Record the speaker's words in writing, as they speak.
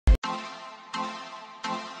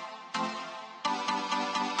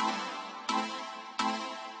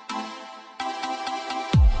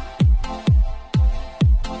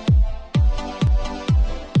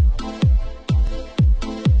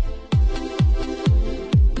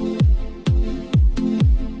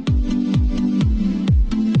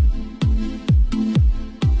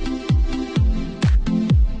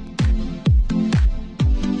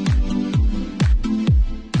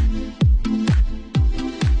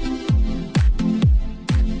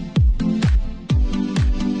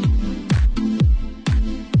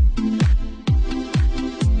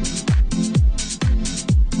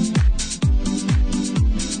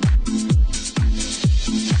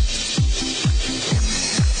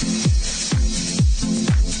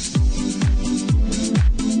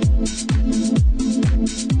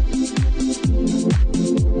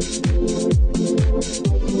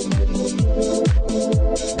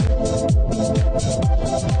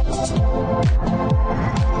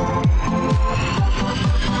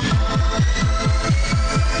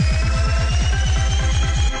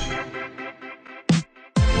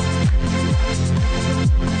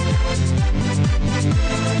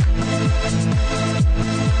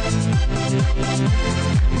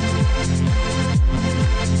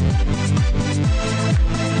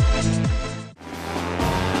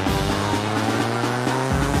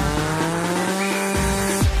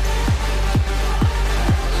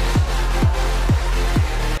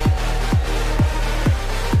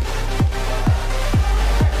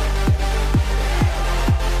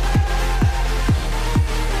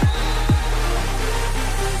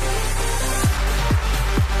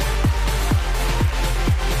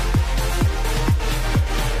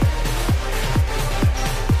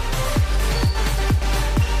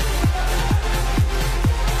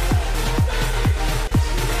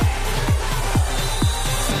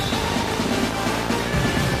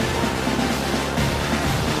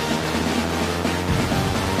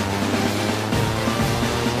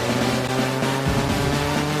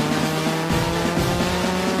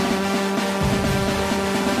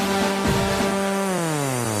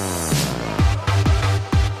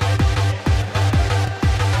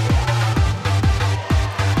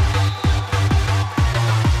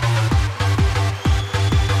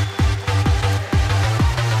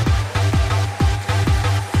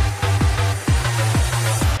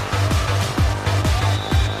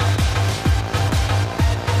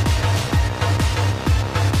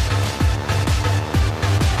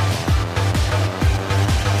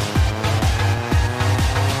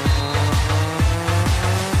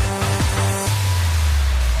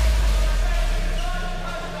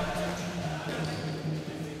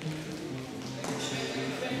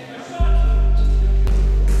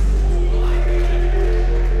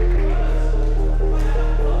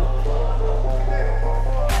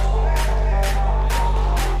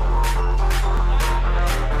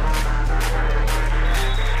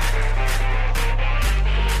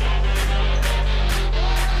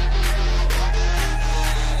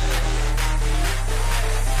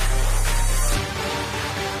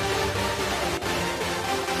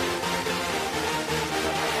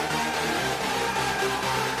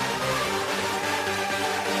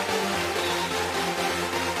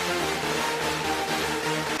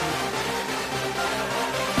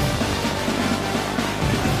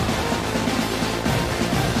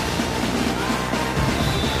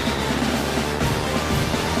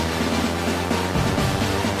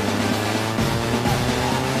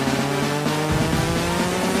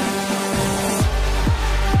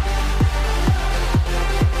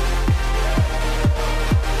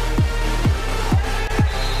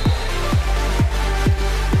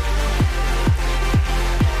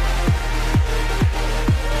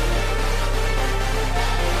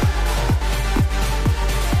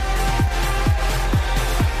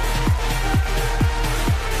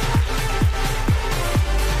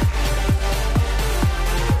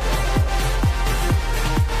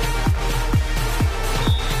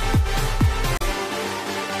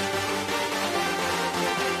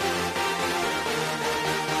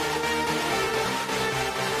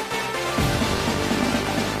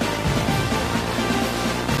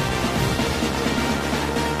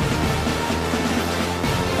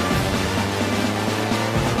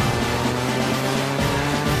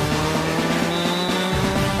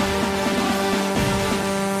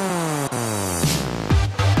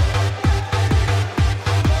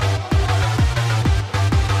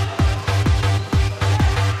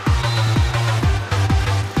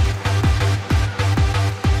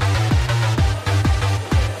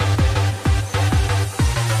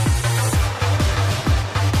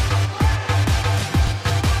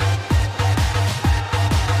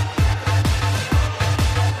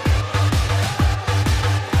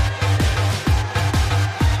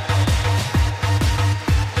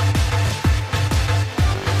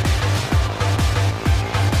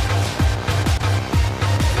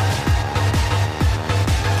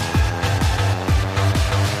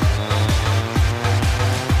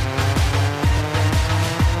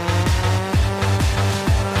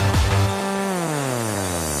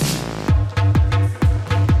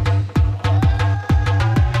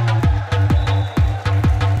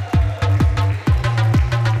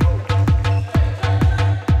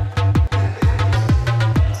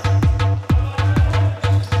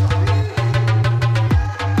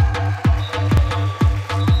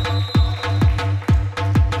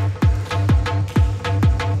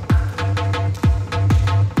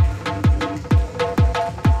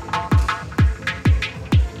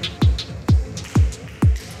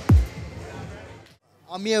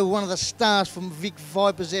there with one of the stars from Vic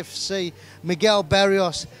Vipers FC, Miguel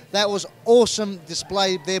Barrios. That was awesome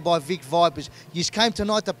display there by Vic Vipers. You came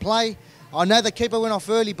tonight to play. I know the keeper went off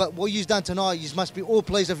early, but what you've done tonight, you must be all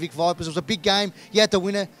pleased with Vic Vipers. It was a big game. You had to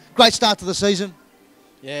win it. Great start to the season.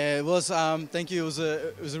 Yeah, it was. Thank you. It was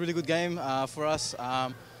a really good game for us.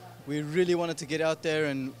 We really wanted to get out there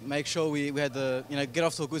and make sure we had get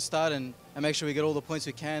off to a good start and make sure we get all the points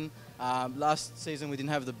we can. Last season we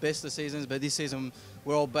didn't have the best of seasons, but this season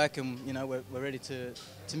we're all back and we're ready to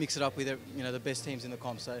mix it up with the best teams in the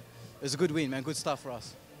comp. So it was a good win, man. Good stuff for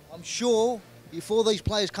us. I'm sure if all these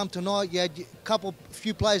players come tonight, you had a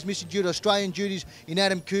few players missing due to Australian duties in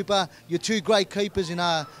Adam Cooper, your two great keepers in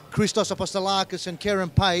Christos Apostolakis and Karen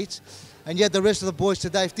Pates, and you had the rest of the boys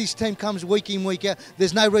today. If this team comes week in, week out,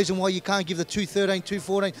 there's no reason why you can't give the 2-13,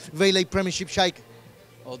 2-14 V-League Premiership shake.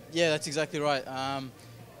 Well, yeah, that's exactly right.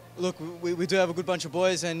 Look, we do have a good bunch of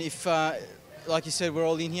boys, and if, like you said, we're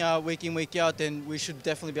all in here week in, week out, then we should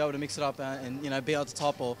definitely be able to mix it up and be at the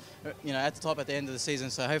top or at the top at the end of the season.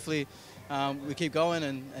 So hopefully we keep going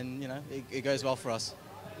and it goes well for us.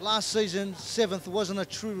 Last season, 7th, wasn't a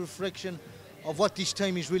true reflection of what this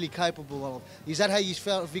team is really capable of. Is that how you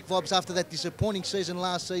felt, Vic Vibes, after that disappointing season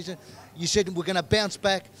last season? You said we're going to bounce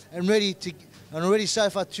back and already so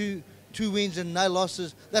far two wins and no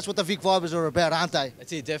losses. That's what the Vic Vibers are about, aren't they?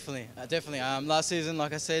 That's it, definitely. Last season,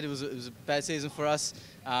 like I said, it was a bad season for us.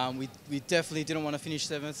 We definitely didn't want to finish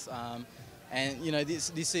 7th. And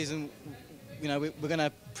this season, we're going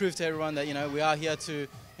to prove to everyone that we are here to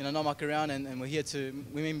not muck around and we're here to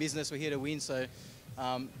win business. We're here to win. So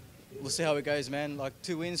we'll see how it goes, man. Like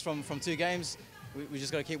 2 wins from 2 games. We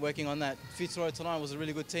just got to keep working on that. Fitzroy tonight was a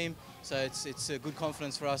really good team, so it's a good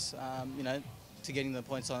confidence for us, to getting the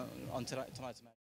points on tonight's match.